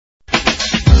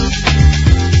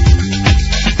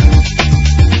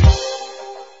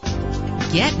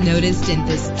Get noticed in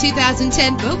this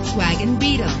 2010 Volkswagen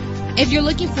Beetle. If you're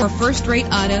looking for a first-rate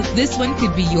auto, this one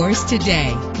could be yours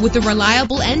today. With a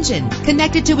reliable engine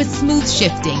connected to a smooth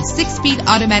shifting 6-speed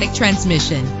automatic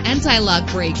transmission, anti-lock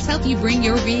brakes help you bring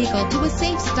your vehicle to a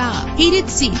safe stop. Heated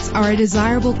seats are a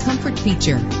desirable comfort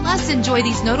feature. Plus, enjoy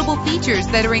these notable features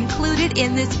that are included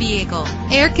in this vehicle: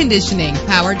 air conditioning,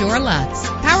 power door locks,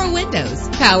 power windows,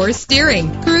 power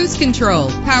steering, cruise control,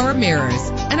 power mirrors,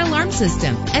 an alarm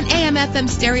system, an AM/FM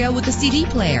stereo with a CD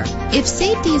player. If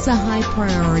safety is a high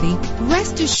priority,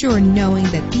 rest assured knowing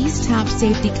that these top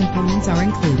safety components are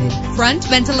included: front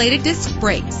ventilated disc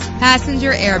brakes,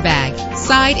 passenger airbag,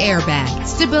 side airbag,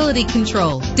 stability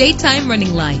control, daytime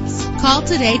running lights. Call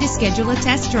today to schedule a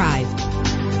test drive.